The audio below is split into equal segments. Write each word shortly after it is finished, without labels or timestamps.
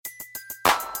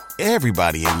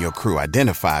Everybody in your crew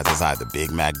identifies as either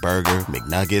Big Mac Burger,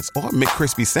 McNuggets, or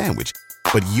McCrispy Sandwich.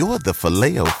 But you're the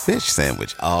Filet-O-Fish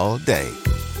Sandwich all day.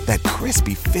 That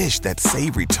crispy fish, that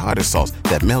savory tartar sauce,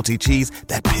 that melty cheese,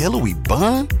 that pillowy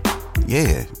bun.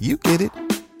 Yeah, you get it.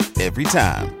 Every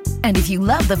time. And if you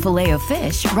love the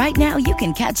Filet-O-Fish, right now you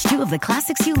can catch two of the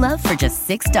classics you love for just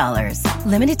 $6.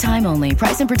 Limited time only.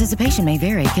 Price and participation may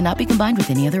vary. Cannot be combined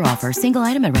with any other offer. Single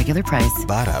item at regular price.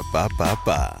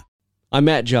 Ba-da-ba-ba-ba. I'm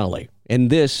Matt Jolly, and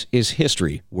this is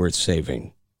History Worth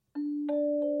Saving.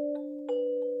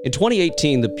 In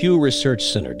 2018, the Pew Research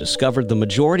Center discovered the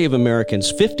majority of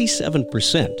Americans,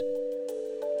 57%,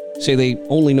 say they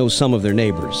only know some of their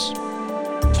neighbors.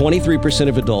 23%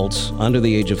 of adults under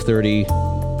the age of 30,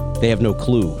 they have no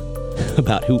clue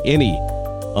about who any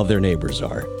of their neighbors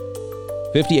are.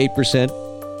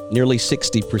 58%, nearly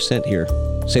 60% here,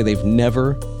 say they've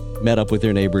never met up with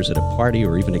their neighbors at a party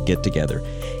or even a get-together.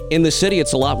 In the city,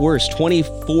 it's a lot worse,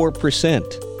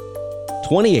 24%,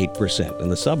 28% in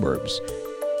the suburbs,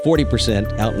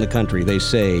 40% out in the country. They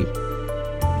say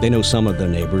they know some of their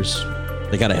neighbors.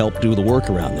 They got to help do the work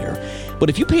around there.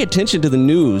 But if you pay attention to the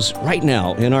news right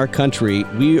now in our country,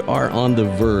 we are on the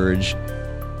verge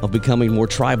of becoming more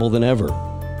tribal than ever.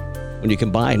 When you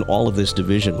combine all of this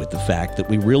division with the fact that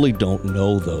we really don't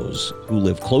know those who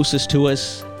live closest to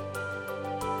us,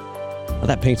 well,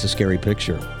 that paints a scary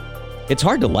picture. It's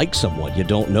hard to like someone you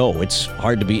don't know. It's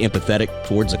hard to be empathetic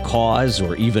towards a cause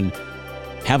or even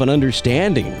have an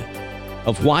understanding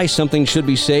of why something should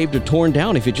be saved or torn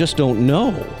down if you just don't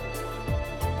know.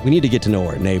 We need to get to know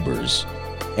our neighbors,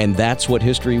 and that's what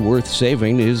History Worth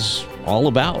Saving is all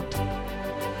about.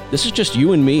 This is just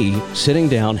you and me sitting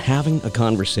down having a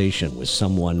conversation with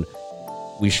someone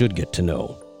we should get to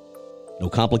know. No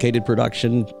complicated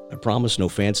production, I promise, no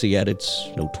fancy edits,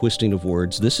 no twisting of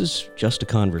words. This is just a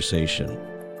conversation.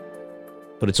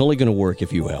 But it's only going to work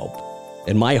if you help.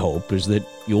 And my hope is that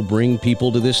you'll bring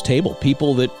people to this table,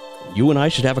 people that you and I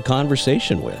should have a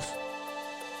conversation with.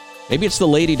 Maybe it's the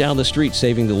lady down the street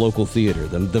saving the local theater,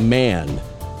 the man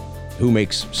who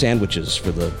makes sandwiches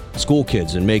for the school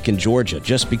kids in Macon, Georgia,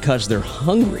 just because they're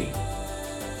hungry.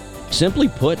 Simply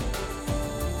put,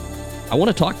 I want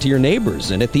to talk to your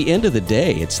neighbors, and at the end of the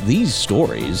day, it's these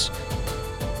stories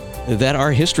that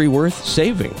are history worth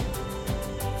saving.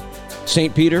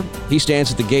 St. Peter, he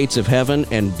stands at the gates of heaven,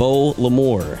 and Beau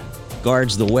L'Amour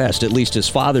guards the west, at least his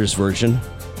father's version.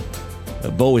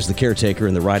 Beau is the caretaker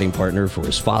and the writing partner for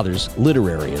his father's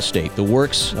literary estate, the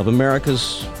works of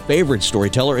America's favorite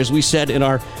storyteller, as we said in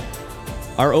our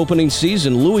opening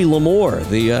season, Louis L'Amour,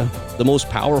 the most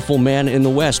powerful man in the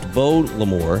West. Beau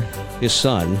L'Amour, his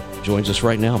son, joins us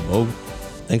right now. Beau,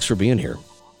 thanks for being here.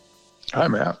 Hi,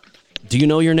 Matt. Do you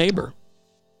know your neighbor?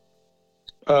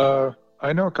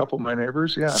 I know a couple of my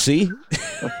neighbors, yeah. See?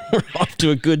 We're off to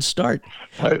a good start.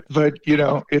 But,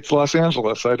 it's Los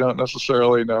Angeles. I don't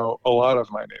necessarily know a lot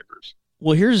of my neighbors.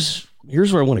 Well, here's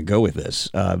where I want to go with this.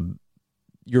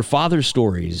 Your father's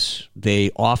stories,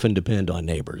 they often depend on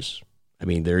neighbors. I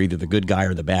mean, they're either the good guy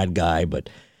or the bad guy, but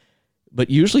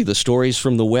usually the stories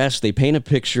from the West, they paint a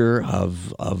picture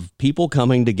of people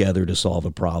coming together to solve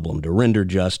a problem, to render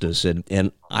justice.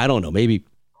 And I don't know,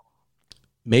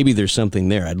 maybe there's something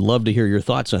there. I'd love to hear your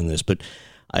thoughts on this, but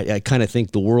I kind of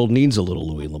think the world needs a little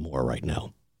Louis L'Amour right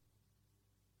now.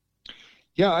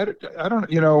 Yeah, I don't,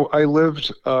 I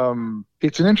lived,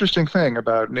 it's an interesting thing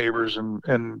about neighbors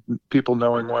and people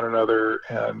knowing one another.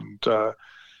 And,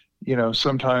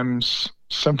 sometimes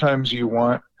you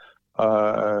want,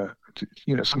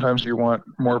 sometimes you want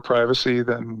more privacy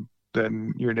than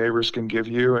your neighbors can give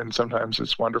you. And sometimes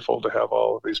it's wonderful to have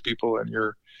all of these people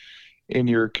in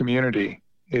your community.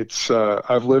 It's,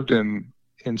 I've lived in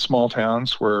small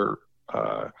towns where,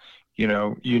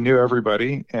 you knew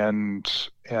everybody and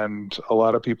a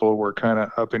lot of people were kind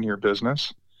of up in your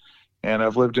business. And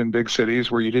I've lived in big cities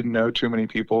where you didn't know too many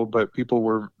people, but people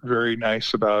were very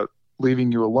nice about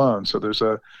leaving you alone. So there's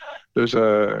a, it's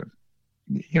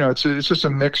just a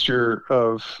mixture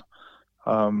of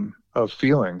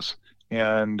feelings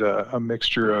and a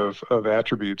mixture of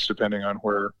attributes depending on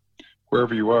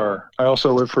wherever you are. I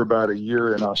also lived for about a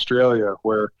year in Australia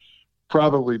where,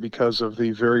 probably because of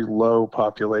the very low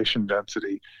population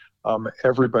density,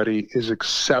 everybody is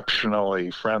exceptionally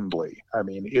friendly. I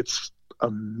mean, it's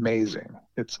amazing.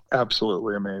 It's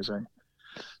absolutely amazing.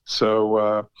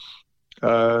 So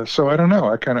I don't know.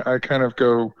 I kind of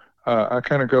go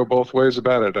both ways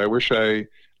about it. I wish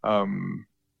I'm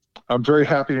very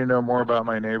happy to know more about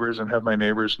my neighbors and have my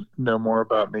neighbors know more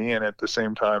about me. And at the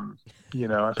same time,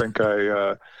 I think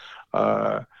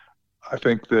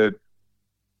that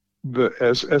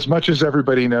as much as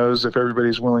everybody knows, if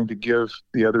everybody's willing to give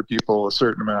the other people a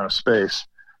certain amount of space,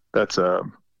 that's a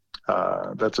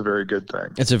very good thing.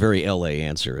 It's a very LA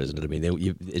answer, isn't it? I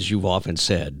mean, as you've often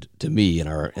said to me in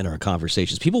our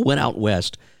conversations, people went out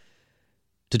west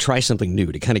to try something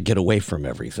new, to kind of get away from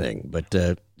everything.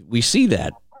 But we see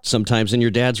that sometimes in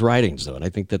your dad's writings, though, and I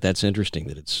think that's interesting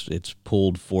that it's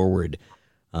pulled forward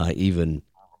even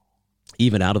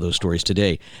out of those stories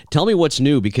today. Tell me what's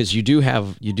new, because you do.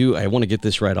 I want to get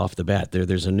this right off the bat.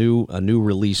 There's a new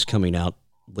release coming out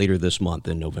later this month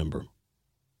in November.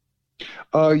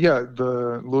 Yeah,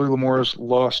 the Louis L'Amour's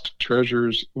Lost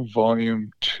Treasures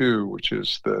Volume 2, which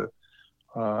is the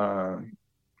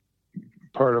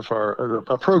part of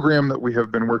a program that we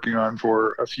have been working on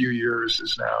for a few years,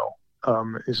 is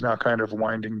now kind of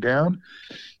winding down.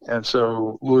 And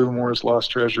so Louis L'Amour's Lost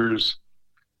Treasures,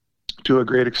 to a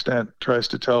great extent, tries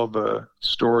to tell the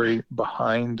story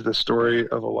behind the story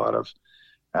of a lot of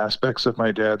aspects of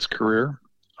my dad's career.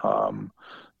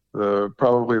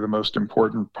 Probably the most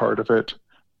important part of it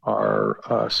are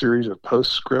a series of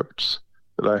postscripts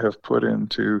that I have put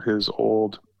into his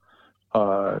old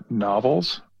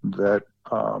novels that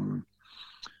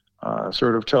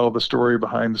sort of tell the story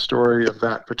behind the story of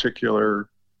that particular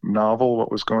novel,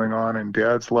 what was going on in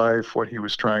Dad's life, what he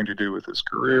was trying to do with his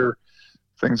career,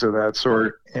 things of that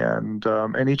sort. And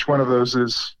each one of those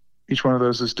is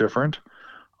different.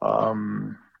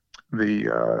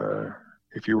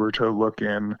 If you were to look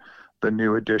in the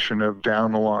new edition of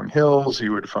Down the Long Hills,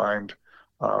 you would find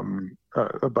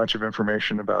a bunch of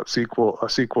information about a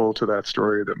sequel to that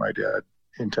story that my dad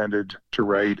intended to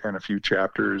write, and a few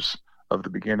chapters of the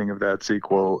beginning of that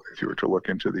sequel. If you were to look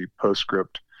into the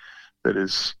postscript that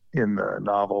is in the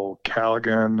novel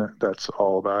Callaghan, that's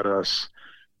all about us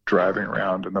driving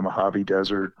around in the Mojave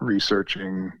Desert,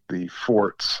 researching the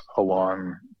forts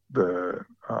along the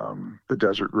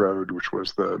desert road, which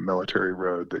was the military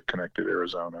road that connected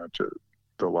Arizona to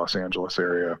the Los Angeles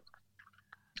area.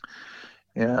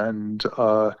 And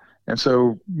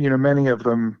so, many of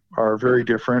them are very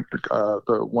different.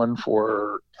 The one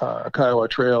for Kiowa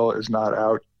Trail is not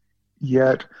out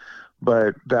yet,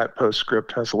 but that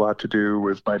postscript has a lot to do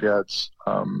with my dad's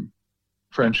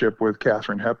friendship with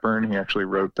Katharine Hepburn. He actually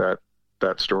wrote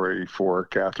that story for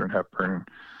Katharine Hepburn.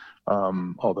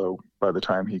 Although by the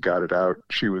time he got it out,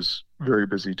 she was very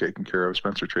busy taking care of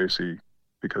Spencer Tracy,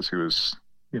 because he was,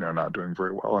 not doing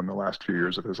very well in the last few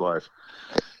years of his life.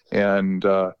 And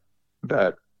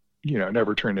that,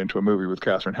 never turned into a movie with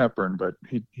Katharine Hepburn, but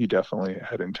he definitely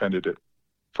had intended it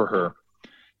for her.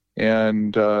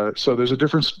 And so there's a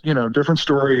different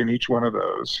story in each one of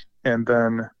those. And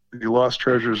then the Lost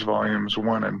Treasures Volumes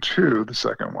 1 and 2, the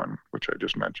second one, which I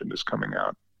just mentioned, is coming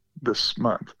out this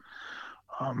month.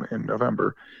 In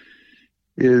November,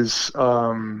 is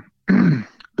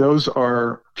those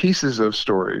are pieces of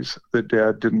stories that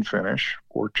Dad didn't finish,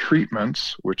 or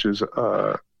treatments, which is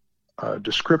a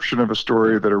description of a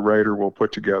story that a writer will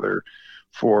put together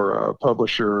for a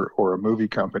publisher or a movie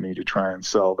company to try and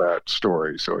sell that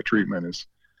story. So a treatment is,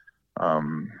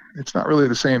 it's not really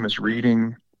the same as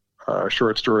reading a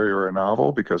short story or a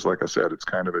novel, because, like I said, it's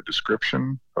kind of a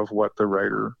description of what the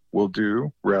writer will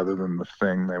do rather than the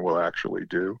thing they will actually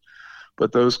do.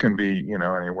 But those can be,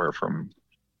 anywhere from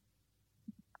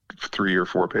 3 or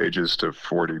 4 pages to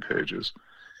 40 pages.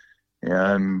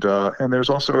 And there's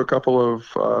also a couple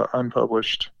of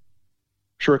unpublished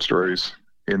short stories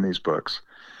in these books.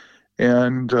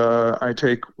 And I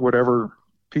take whatever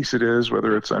piece it is,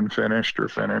 whether it's unfinished or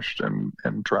finished, and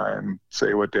try and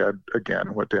say what Dad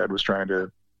was trying to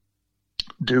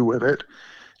do with it,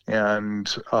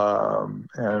 and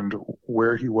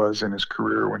where he was in his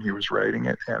career when he was writing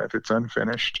it. And if it's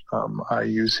unfinished, I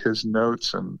use his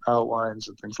notes and outlines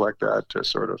and things like that to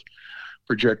sort of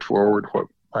project forward what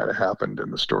might have happened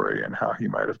in the story and how he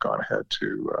might have gone ahead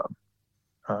to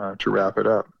wrap it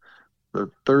up. The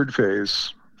third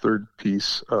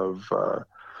piece of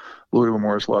Louis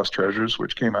L'Amour's Lost Treasures,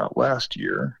 which came out last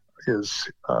year, is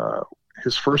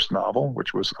his first novel,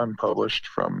 which was unpublished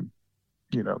from,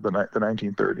 the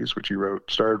 1930s, which he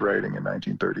started writing in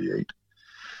 1938.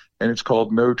 And it's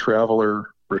called No Traveler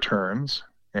Returns.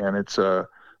 And it's a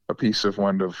piece of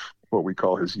one of what we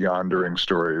call his yondering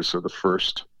stories. So the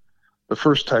first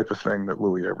type of thing that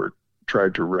Louis ever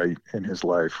tried to write in his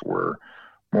life were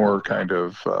more kind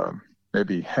of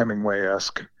maybe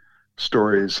Hemingway-esque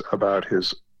stories about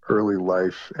his early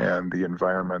life and the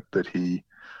environment that he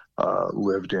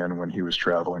lived in when he was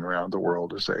traveling around the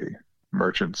world as a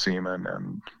merchant seaman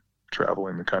and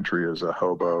traveling the country as a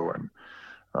hobo and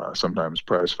sometimes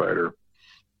prize fighter.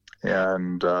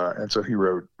 And so he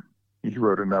wrote he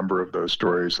wrote a number of those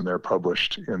stories, and they're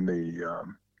published in the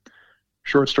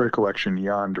short story collection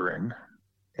Yondering.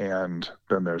 And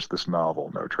then there's this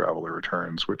novel, No Traveler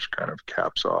Returns, which kind of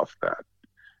caps off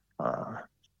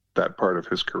that part of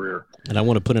his career. And I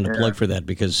want to put in a plug for that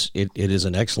because it is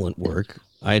an excellent work.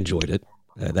 I enjoyed it.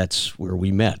 That's where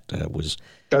we met. That's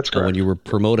correct. When you were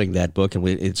promoting that book, and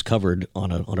it's covered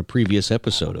on a previous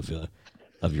episode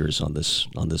of yours on this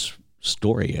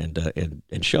story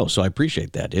and show. So I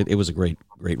appreciate that. It was a great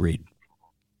read.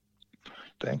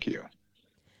 Thank you.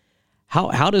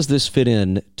 How does this fit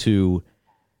in to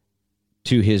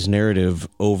his narrative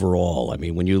overall? I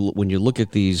mean, when you look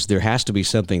at these, there has to be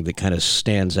something that kind of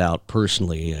stands out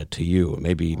personally to you.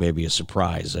 Maybe a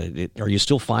surprise. Are you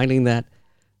still finding that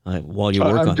while you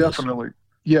work on this?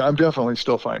 I'm definitely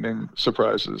still finding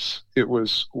surprises. It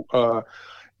was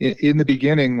in the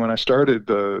beginning when I started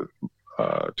to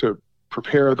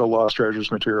prepare the Lost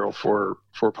Treasures material for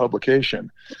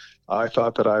publication. I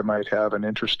thought that I might have an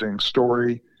interesting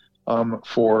story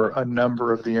for a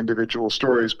number of the individual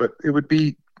stories, but it would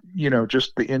be,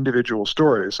 just the individual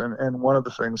stories. And one of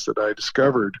the things that I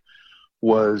discovered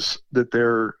was that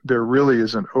there really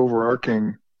is an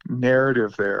overarching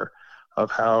narrative there of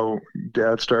how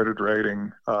Dad started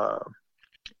writing.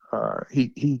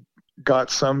 He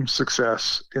got some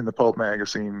success in the pulp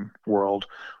magazine world,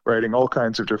 writing all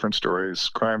kinds of different stories,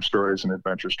 crime stories and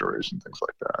adventure stories and things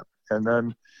like that. And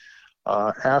then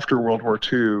after World War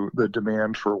II, the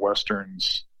demand for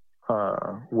Westerns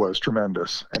was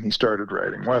tremendous, and he started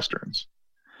writing Westerns.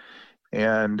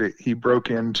 And he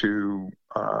broke into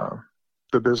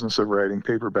the business of writing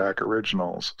paperback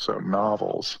originals, so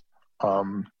novels,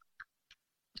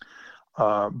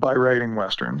 by writing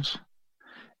Westerns.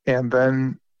 And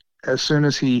then as soon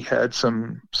as he had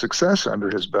some success under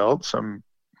his belt, some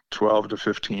 12 to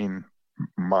 15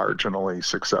 marginally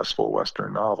successful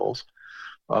Western novels,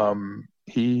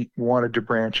 he wanted to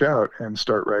branch out and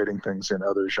start writing things in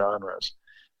other genres.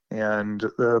 And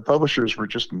the publishers were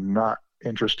just not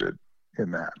interested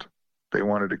in that. They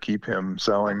wanted to keep him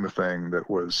selling the thing that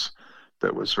was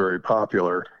very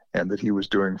popular and that he was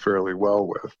doing fairly well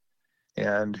with.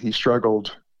 And he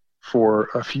struggled for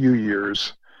a few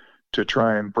years to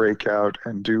try and break out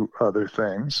and do other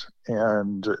things,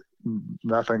 and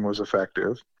nothing was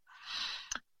effective.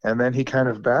 And then he kind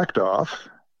of backed off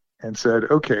and said,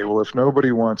 okay, well, if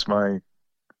nobody wants my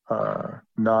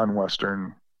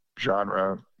non-Western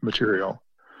genre material,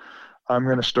 I'm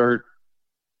going to start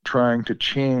trying to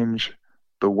change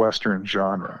the Western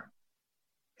genre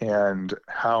and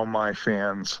how my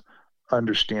fans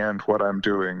understand what I'm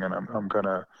doing. And I'm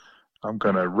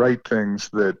gonna write things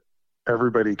that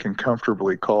everybody can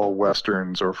comfortably call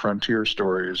Westerns or frontier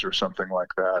stories or something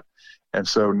like that. And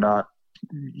so not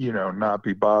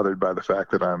be bothered by the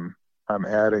fact that I'm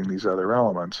adding these other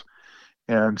elements.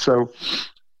 And so,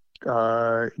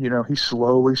 he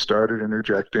slowly started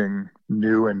interjecting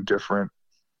new and different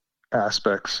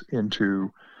aspects into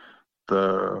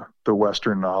the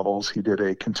Western novels. He did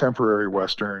a contemporary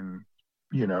Western,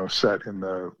 set in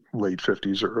the late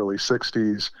 50s or early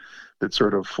 60s that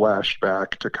sort of flashed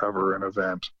back to cover an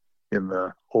event in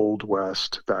the Old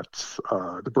West. That's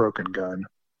The Broken Gun.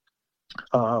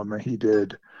 He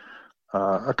did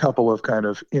a couple of kind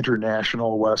of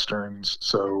international Westerns.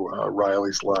 So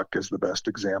Riley's Luck is the best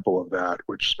example of that,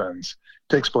 which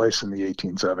takes place in the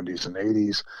 1870s and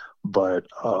 80s, but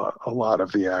a lot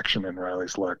of the action in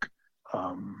Riley's Luck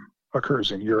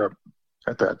occurs in Europe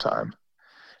at that time.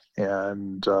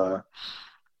 And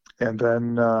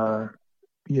then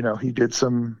he did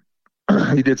some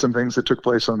things that took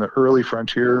place on the early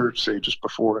frontier, say just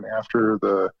before and after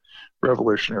the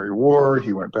Revolutionary War.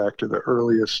 He went back to the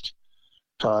earliest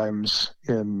times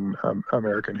in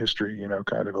American history,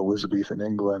 kind of Elizabethan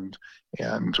England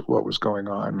and what was going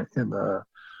on in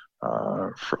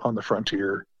on the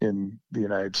frontier in the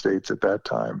United States at that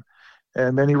time.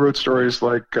 And then he wrote stories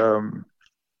like The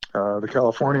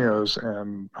Californios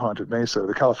and Haunted Mesa,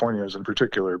 the Californios in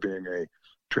particular being a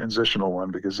transitional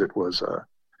one because it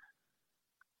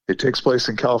takes place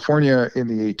in California in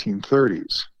the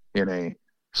 1830s, in a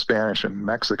Spanish and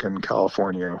Mexican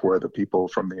California where the people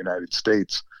from the United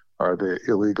States are the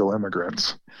illegal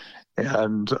immigrants.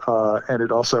 And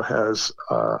it also has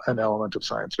an element of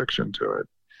science fiction to it.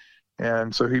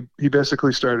 And so he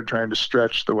basically started trying to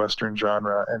stretch the Western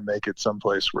genre and make it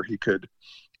someplace where he could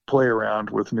play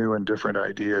around with new and different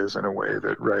ideas in a way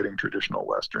that writing traditional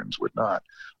Westerns would not.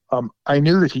 I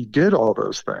knew that he did all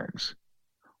those things.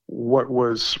 What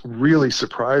was really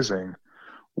surprising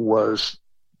was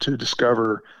to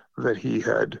discover that he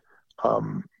had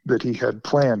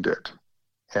planned it,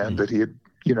 and that he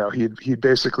he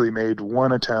basically made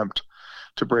one attempt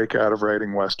to break out of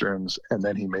writing Westerns, and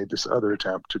then he made this other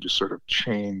attempt to just sort of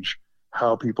change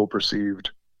how people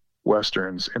perceived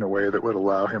Westerns in a way that would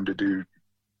allow him to do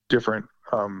different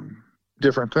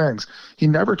things. He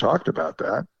never talked about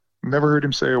that. Never heard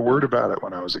him say a word about it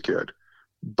when I was a kid.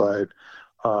 But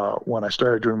when I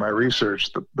started doing my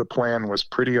research, the plan was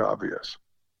pretty obvious.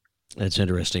 That's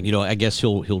interesting. I guess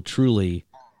he'll truly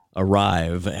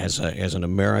arrive as an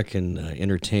American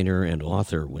entertainer and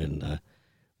author when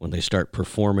they start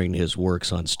performing his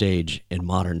works on stage in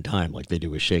modern time, like they do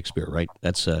with Shakespeare, right?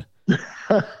 That's when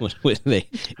they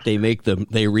remake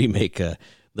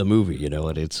the movie,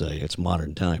 and it's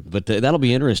modern time. But that'll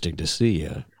be interesting to see.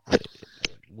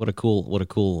 What a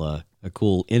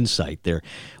cool insight there.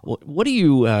 What do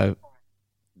you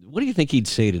think he'd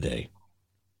say today?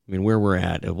 I mean, where we're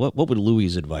at, what would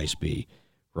Louis's advice be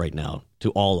right now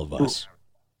to all of us?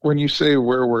 When you say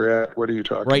where we're at, what are you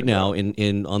talking about? Right now,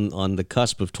 on the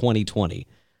cusp of 2020,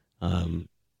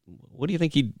 what do you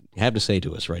think he'd have to say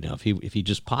to us right now? If he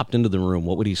just popped into the room,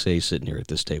 what would he say sitting here at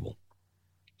this table?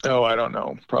 Oh, I don't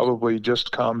know. Probably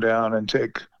just calm down and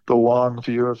take the long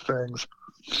view of things.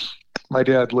 My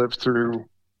dad lived through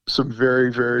some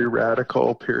very, very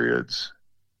radical periods.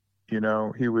 He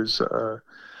was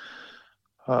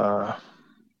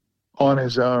on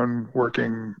his own,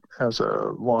 working as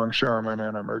a longshoreman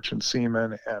and a merchant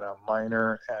seaman and a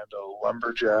miner and a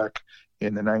lumberjack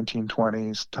in the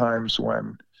 1920s, times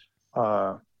when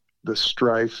the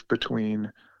strife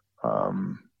between,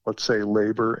 let's say,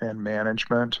 labor and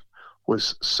management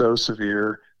was so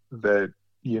severe that,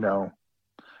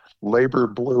 labor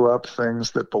blew up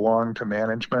things that belonged to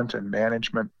management, and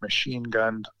management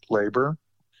machine-gunned labor.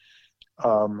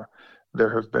 There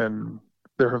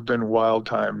have been wild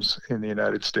times in the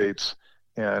United States,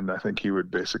 and I think he would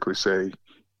basically say,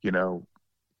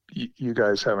 you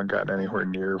guys haven't gotten anywhere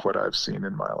near what I've seen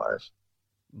in my life.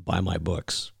 Buy my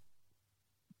books.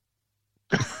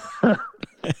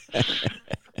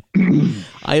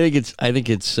 I think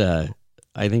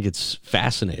it's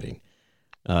fascinating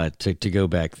to go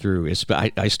back through.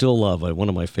 I still love one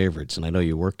of my favorites, and I know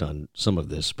you worked on some of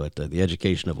this, but The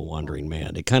Education of a Wandering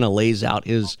Man. It kind of lays out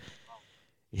his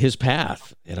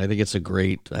path, and I think it's a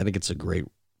great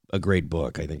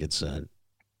book. I think it's a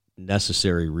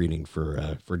necessary reading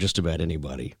for just about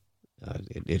anybody.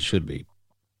 It should be.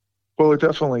 Well, it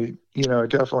definitely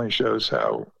shows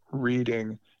how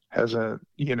reading has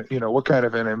what kind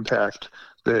of an impact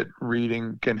that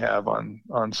reading can have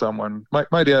on someone.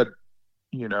 My dad,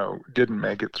 didn't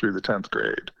make it through the 10th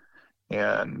grade,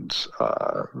 and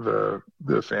the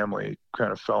family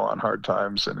kind of fell on hard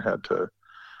times and had to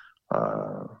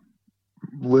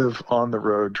live on the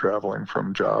road, traveling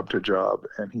from job to job.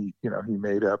 And he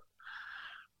made up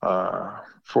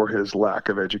for his lack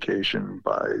of education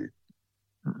by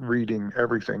reading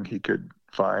everything he could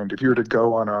find. If you were to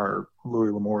go on our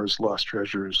Louis L'Amour's Lost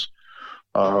Treasures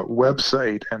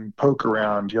website and poke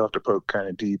around, you'll have to poke kind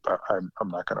of deep. I'm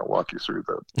not going to walk you through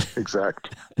the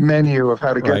exact menu of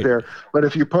how to get there, but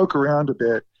if you poke around a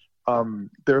bit,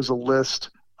 there's a list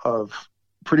of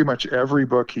pretty much every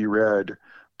book he read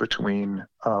between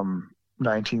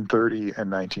 1930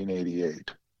 and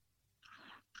 1988.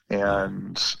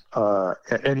 And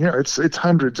it's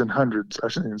hundreds and hundreds. I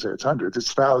shouldn't even say it's hundreds.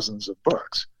 It's thousands of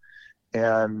books.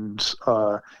 And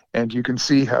you can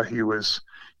see how he was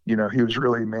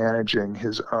really managing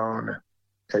his own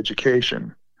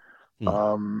education.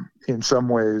 In some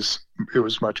ways, it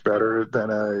was much better than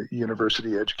a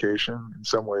university education. In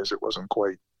some ways, it wasn't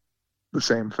quite the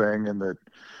same thing. And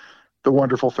the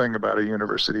wonderful thing about a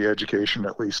university education,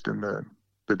 at least in the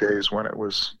days when it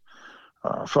was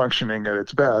functioning at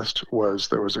its best, was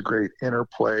there was a great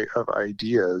interplay of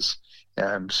ideas,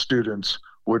 and students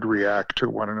would react to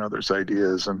one another's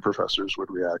ideas, and professors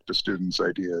would react to students'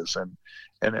 ideas,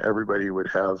 and everybody would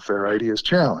have their ideas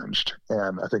challenged.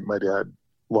 And I think my dad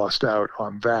lost out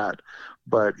on that,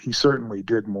 but he certainly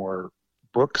did more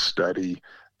book study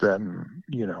than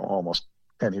almost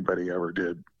anybody ever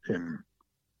did in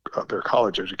their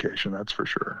college education. That's for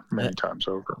sure, many times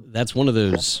over. That's one of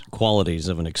those qualities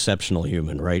of an exceptional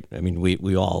human, right? I mean,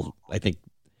 we all, I think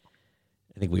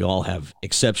we all have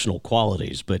exceptional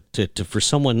qualities, but to for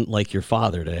someone like your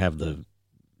father to have the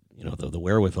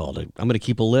wherewithal to, I'm going to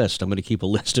keep a list. I'm going to keep a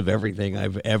list of everything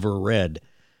I've ever read.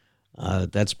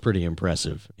 That's pretty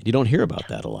impressive. You don't hear about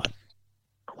that a lot.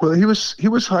 Well, he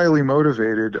was highly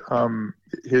motivated.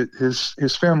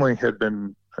 His family had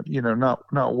been,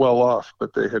 not well off,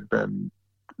 but they had been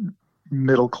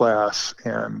middle class,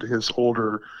 and his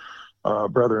older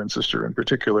brother and sister in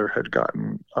particular had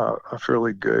gotten a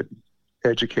fairly good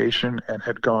education and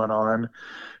had gone on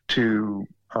to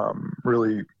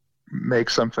really make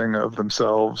something of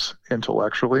themselves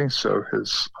intellectually. So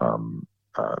his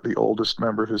the oldest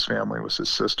member of his family was his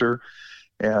sister,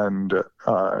 and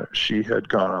she had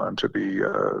gone on to be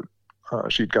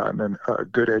she'd gotten a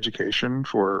good education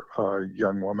for a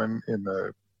young woman in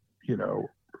the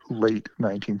late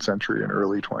 19th century and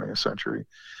early 20th century.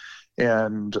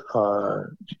 And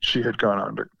she had gone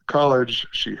on to college.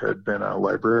 She had been a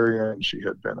librarian. She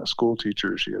had been a school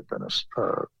teacher. She had been a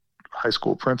high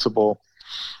school principal.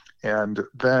 And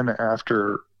then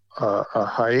after a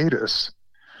hiatus,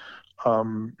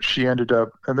 she ended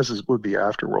up, and this would be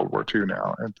after World War II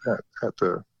now, at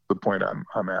the point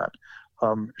I'm at.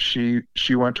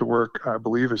 She went to work, I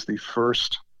believe, as the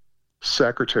first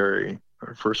secretary,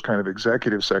 or first kind of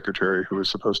executive secretary, who was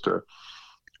supposed to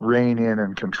rein in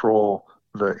and control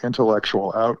the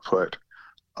intellectual output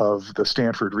of the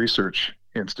Stanford Research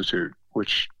Institute,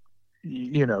 which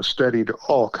studied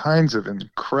all kinds of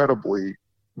incredibly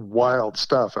wild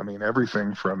stuff. I mean,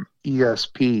 everything from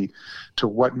ESP to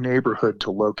what neighborhood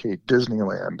to locate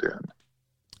Disneyland in.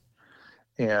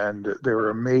 And they were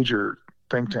a major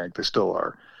think tank. They still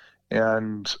are.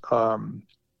 And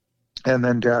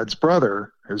then Dad's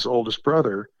brother, his oldest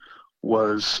brother,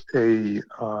 was an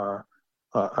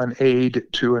aide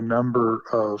to a number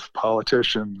of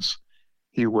politicians.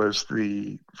 He was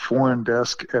the foreign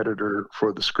desk editor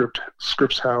for the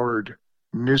Scripps Howard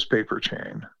newspaper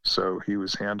chain. So he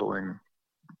was handling,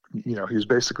 he was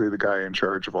basically the guy in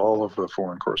charge of all of the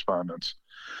foreign correspondence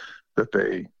that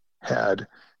they had.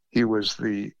 He was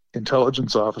the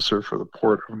intelligence officer for the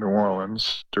Port of New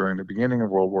Orleans during the beginning of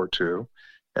World War II.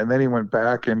 And then he went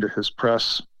back into his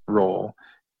press role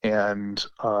and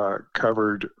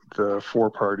covered the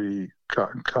four-party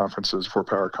conferences,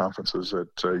 four-power conferences at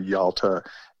Yalta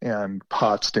and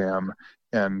Potsdam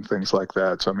and things like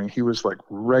that. So, I mean, he was like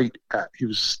he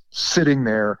was sitting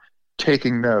there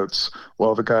taking notes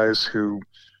while the guys who,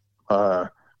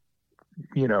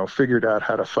 figured out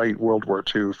how to fight World War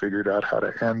II figured out how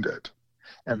to end it.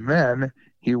 And then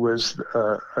he was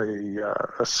a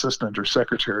assistant or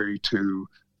secretary to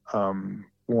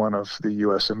one of the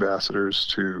U.S. ambassadors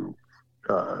to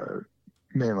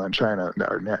mainland China,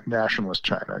 or nationalist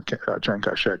China, Chiang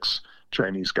Kai-shek's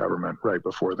Chinese government, right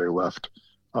before they left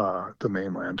the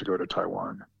mainland to go to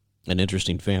Taiwan. An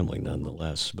interesting family,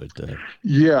 nonetheless. But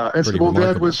yeah, and well,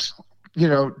 Dad was,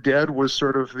 Dad was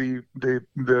sort of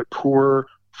the poor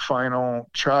final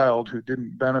child who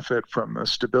didn't benefit from the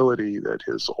stability that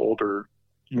his older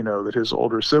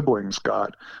siblings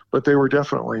got, but they were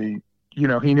definitely,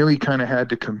 he knew he kind of had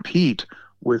to compete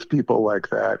with people like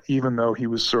that, even though he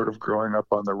was sort of growing up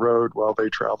on the road while they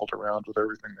traveled around with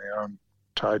everything they owned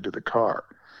tied to the car.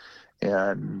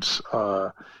 And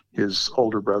his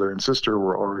older brother and sister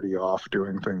were already off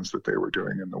doing things that they were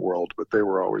doing in the world, but they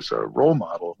were always a role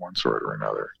model of one sort or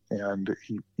another. And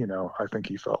he, I think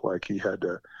he felt like he had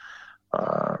to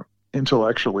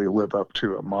intellectually live up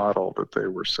to a model that they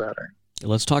were setting.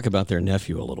 Let's talk about their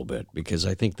nephew a little bit, because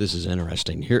I think this is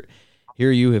interesting. Here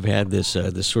you have had this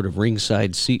sort of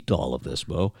ringside seat to all of this,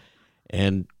 Bo,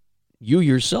 and you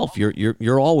yourself,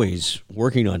 you're always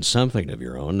working on something of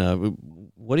your own.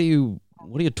 What are you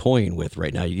toying with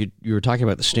right now? You were talking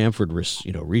about the Stanford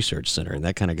Research Center, and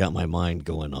that kind of got my mind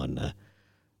going on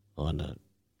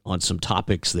some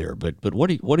topics there. But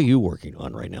what are you working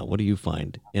on right now? What do you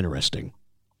find interesting?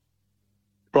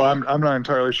 Well, I'm not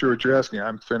entirely sure what you're asking.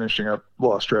 I'm finishing up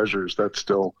Lost Treasures. That's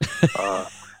still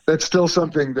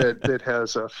something that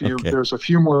has a few. Okay. There's a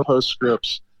few more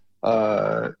postscripts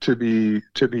to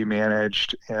be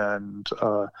managed, and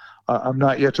I'm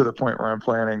not yet to the point where I'm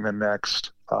planning the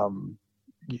next,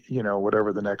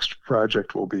 whatever the next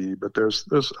project will be. But there's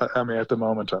I mean, at the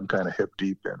moment, I'm kind of hip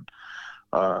deep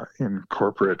in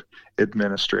corporate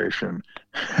administration.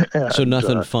 And, so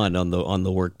nothing fun on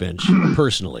the workbench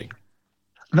personally.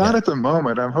 Not at the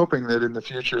moment. I'm hoping that in the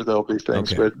future there'll be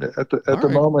things, okay. But at the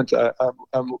moment,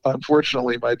 I'm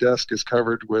unfortunately my desk is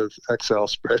covered with Excel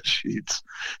spreadsheets.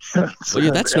 Well,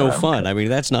 yeah, that's no fun. I mean,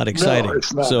 that's not exciting. No,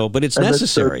 it's not. So, but it's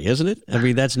necessary, isn't it? I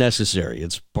mean, that's necessary.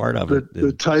 It's part of it.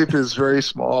 The type is very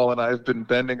small, and I've been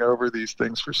bending over these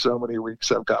things for so many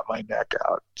weeks. I've got my neck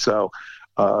out. So,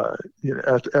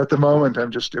 at the moment,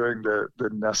 I'm just doing the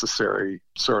necessary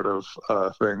sort of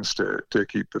things to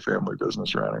keep the family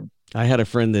business running. I had a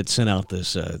friend that sent out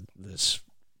this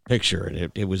picture, and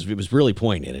it was really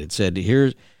poignant. It said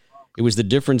it was the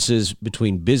differences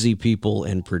between busy people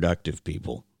and productive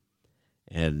people,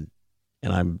 and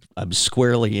I'm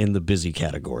squarely in the busy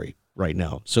category right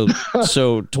now. So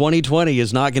 2020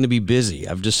 is not going to be busy.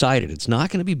 I've decided it's not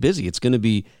going to be busy. It's going to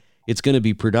be it's going to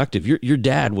be productive. Your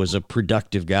dad was a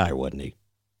productive guy, wasn't he?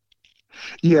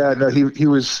 Yeah, no, he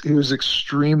was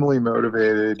extremely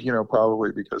motivated,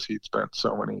 probably because he'd spent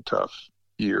so many tough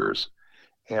years,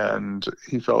 and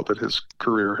he felt that his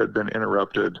career had been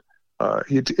interrupted.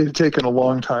 It had taken a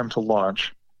long time to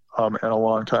launch, and a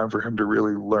long time for him to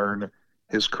really learn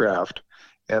his craft.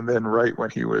 And then right when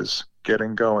he was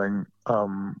getting going,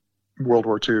 World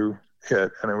War II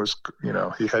hit, and it was,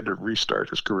 he had to restart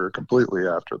his career completely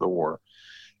after the war.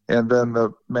 And then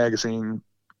the magazine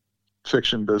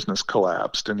fiction business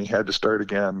collapsed, and he had to start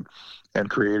again and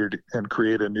create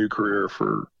a new career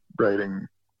for writing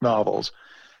novels.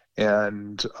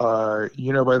 And by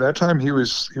that time he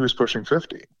was pushing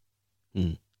 50.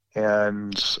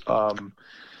 And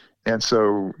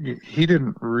so he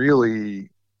didn't really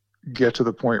get to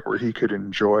the point where he could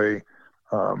enjoy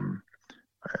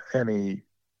any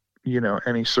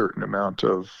certain amount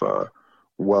of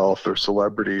wealth or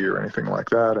celebrity or anything like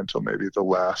that until maybe the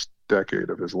last decade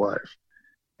of his life.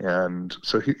 And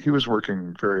so he was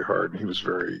working very hard, and he was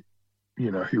very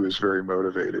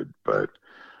motivated. But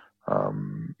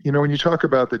when you talk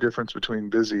about the difference between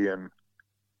busy and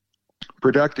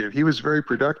productive, he was very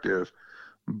productive,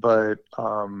 but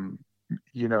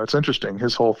it's interesting.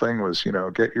 His whole thing was,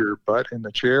 get your butt in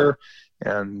the chair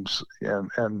and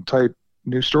type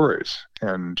new stories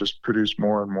and just produce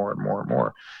more and more and more and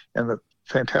more. And the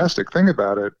fantastic thing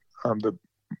about it, the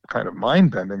kind of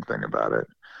mind-bending thing about it,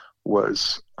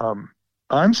 was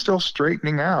I'm still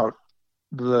straightening out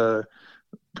the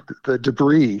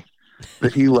debris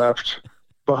that he left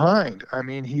behind. I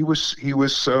mean, he was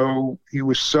so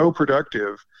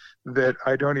productive that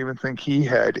I don't even think he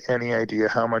had any idea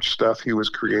how much stuff he was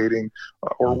creating,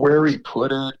 or where he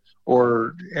put it,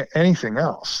 or anything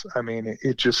else. I mean,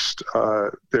 it just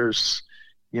there's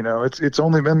it's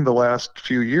only been the last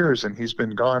few years, and he's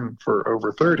been gone for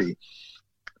over 30,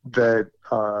 that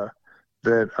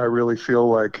I really feel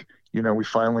like we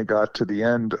finally got to the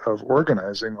end of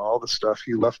organizing all the stuff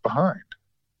he left behind.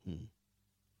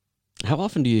 How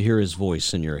often do you hear his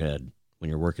voice in your head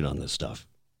when you're working on this stuff?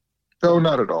 No,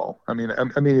 not at all. I mean,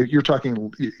 you're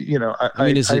talking.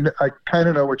 I kind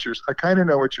of know what you're. I kind of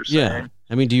know what you're saying. Yeah.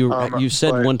 I mean, do you? You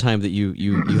said one time that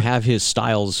you have his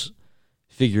styles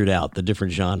figured out, the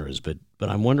different genres, but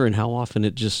I'm wondering how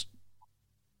often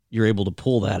you're able to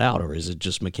pull that out, or is it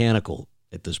just mechanical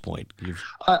at this point?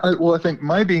 I think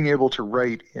my being able to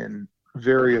write in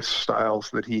various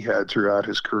styles that he had throughout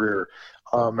his career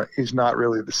is not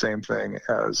really the same thing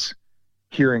as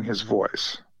hearing his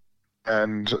voice.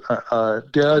 And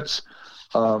Dad's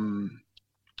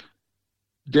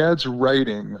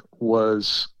writing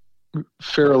was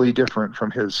fairly different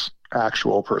from his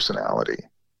actual personality.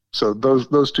 So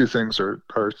those two things are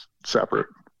separate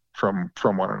from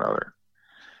one another.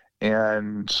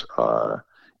 And I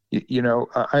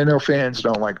know fans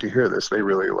don't like to hear this. They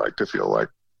really like to feel like,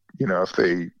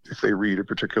 if they read a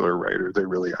particular writer, they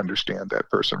really understand that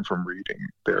person from reading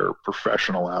their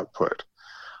professional output.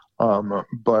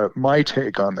 But my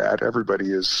take on that,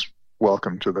 everybody is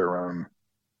welcome to their own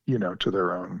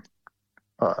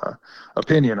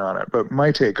opinion on it. But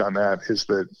my take on that is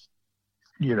that,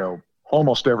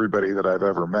 almost everybody that I've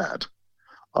ever met,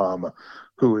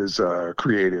 who is a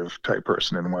creative type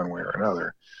person in one way or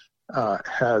another,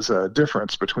 has a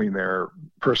difference between their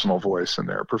personal voice and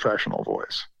their professional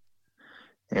voice.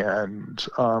 And,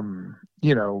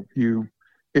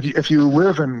 if you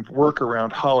live and work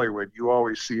around Hollywood, you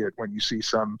always see it when you see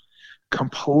some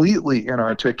completely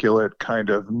inarticulate kind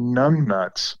of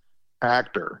numbnuts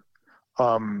actor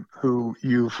who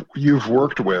you've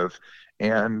worked with,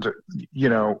 and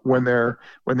when they're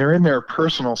in their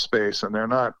personal space and they're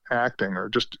not acting, or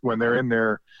just when they're in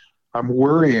their I'm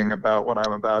worrying about what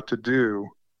I'm about to do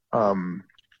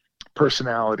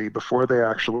personality before they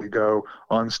actually go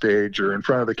on stage or in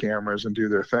front of the cameras and do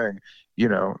their thing,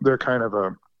 they're kind of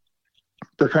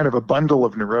a bundle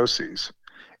of neuroses.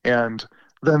 And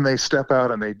then they step out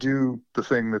and they do the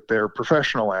thing that they're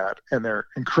professional at, and they're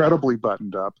incredibly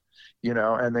buttoned up,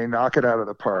 and they knock it out of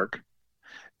the park.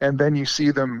 And then you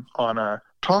see them on a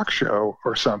talk show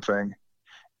or something,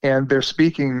 and they're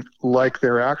speaking like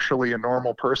they're actually a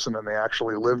normal person, and they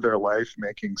actually live their life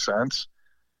making sense.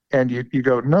 And you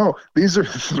go, no, these are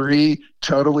three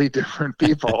totally different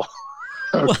people.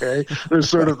 Okay. There's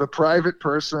sort of the private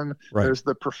person, right, there's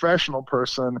the professional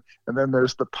person, and then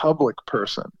there's the public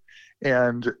person.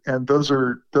 And those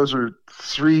are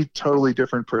three totally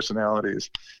different personalities.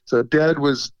 So Dad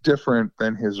was different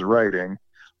than his writing.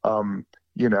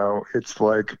 It's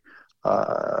like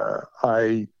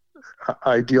I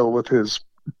deal with his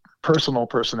personal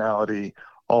personality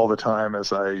all the time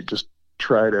as I just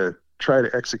try to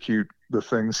execute the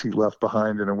things he left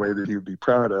behind in a way that he would be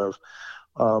proud of.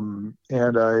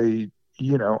 And I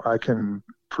can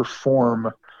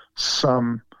perform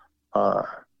some of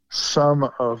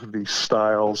the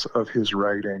styles of his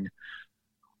writing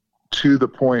to the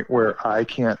point where I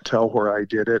can't tell where I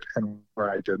did it and where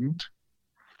I didn't.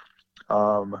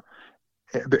 And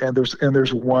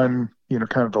there's one,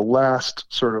 kind of the last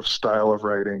sort of style of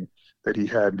writing that he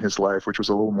had in his life, which was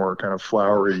a little more kind of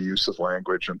flowery use of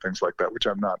language and things like that, which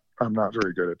I'm not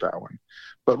very good at that one.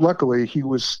 But luckily he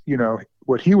was,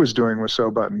 what he was doing was so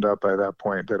buttoned up by that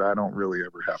point that I don't really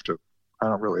ever have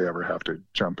to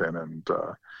jump in and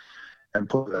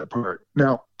play that part.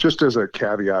 Now, just as a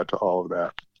caveat to all of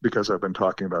that, because I've been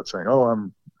talking about saying,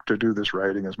 I'm to do this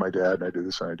writing as my dad, and I do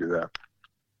this and I do that.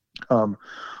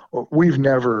 We've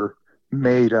never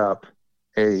made up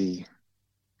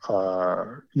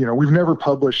we've never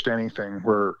published anything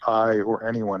where I or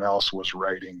anyone else was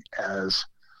writing as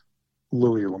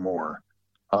Louis L'Amour.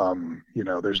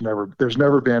 There's never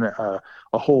been a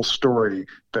whole story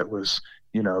that was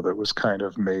kind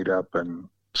of made up and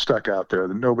stuck out there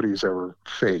that nobody's ever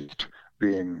faked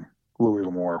being Louis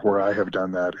L'Amour. Where I have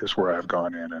done that is where I've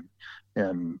gone in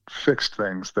and fixed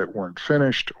things that weren't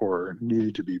finished or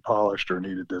needed to be polished or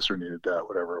needed this or needed that,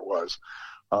 whatever it was.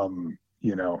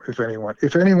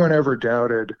 If anyone ever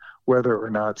doubted whether or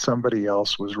not somebody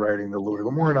else was writing the Louis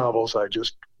L'Amour novels, I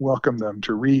just welcome them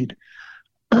to read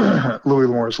Louis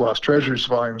L'Amour's Lost Treasures,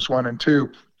 volumes 1 and 2,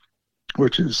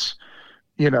 which is,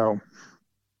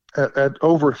 at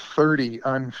over 30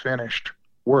 unfinished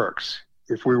works.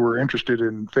 If we were interested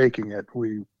in faking it,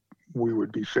 we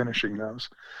would be finishing those.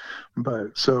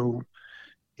 But so,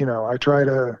 I try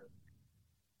to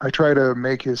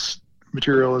make his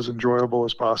material as enjoyable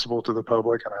as possible to the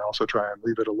public, and I also try and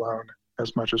leave it alone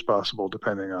as much as possible,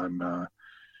 depending on,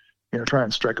 try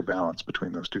and strike a balance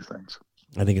between those two things.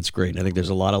 I think it's great. I think there's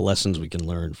a lot of lessons we can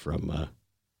learn from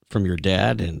your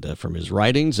dad and from his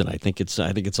writings, and I think it's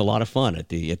a lot of fun. At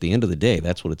the end of the day,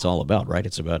 that's what it's all about, right?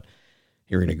 It's about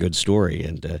hearing a good story,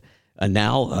 and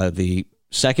now the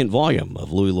second volume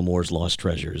of Louis L'Amour's Lost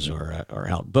Treasures are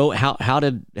out. Bo, how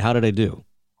did I do?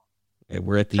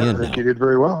 We're at the end now. I think you did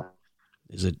very well.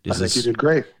 I think you did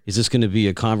great. Is this going to be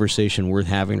a conversation worth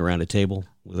having around a table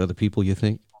with other people, you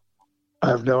think? I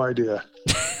have no idea.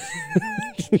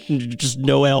 Just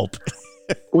no help.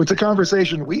 Well, it's a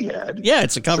conversation we had. Yeah,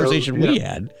 it's a conversation we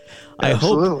had.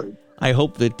 Absolutely. I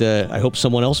hope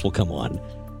someone else will come on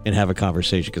and have a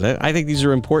conversation, because I think these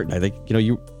are important. I think,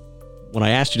 when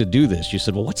I asked you to do this, you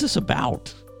said, well, what's this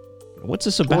about? What's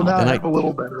this about? Well, now I have a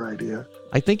little better idea.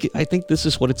 I think this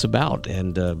is what it's about.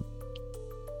 And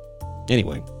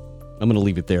anyway, I'm going to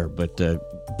leave it there. But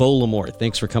Bo L'Amour,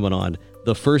 thanks for coming on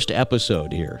the first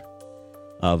episode here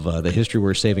of the History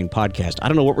Worth Saving podcast. I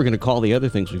don't know what we're going to call the other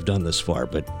things we've done this far,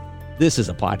 but this is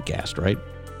a podcast, right?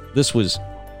 This was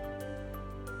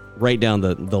right down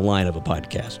the line of a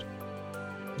podcast.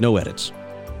 No edits.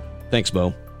 Thanks,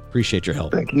 Bo. Appreciate your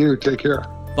help. Thank you. Take care.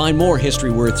 Find more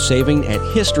History Worth Saving at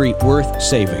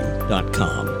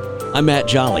historyworthsaving.com. I'm Matt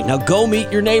Jolly. Now go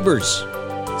meet your neighbors.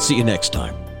 See you next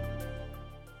time.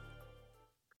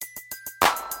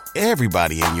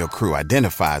 Everybody in your crew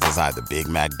identifies as either Big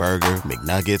Mac Burger,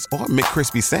 McNuggets, or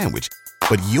McCrispy Sandwich.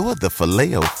 But you're the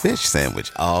Filet-O-Fish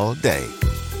Sandwich all day.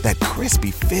 That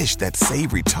crispy fish, that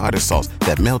savory tartar sauce,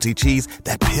 that melty cheese,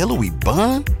 that pillowy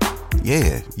bun.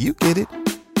 Yeah, you get it.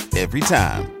 Every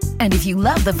time. And if you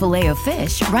love the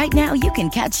Filet-O-Fish, right now you can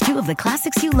catch two of the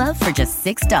classics you love for just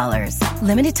 $6.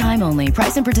 Limited time only.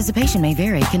 Price and participation may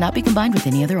vary. Cannot be combined with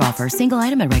any other offer. Single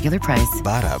item at regular price.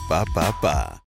 Ba-da-ba-ba-ba.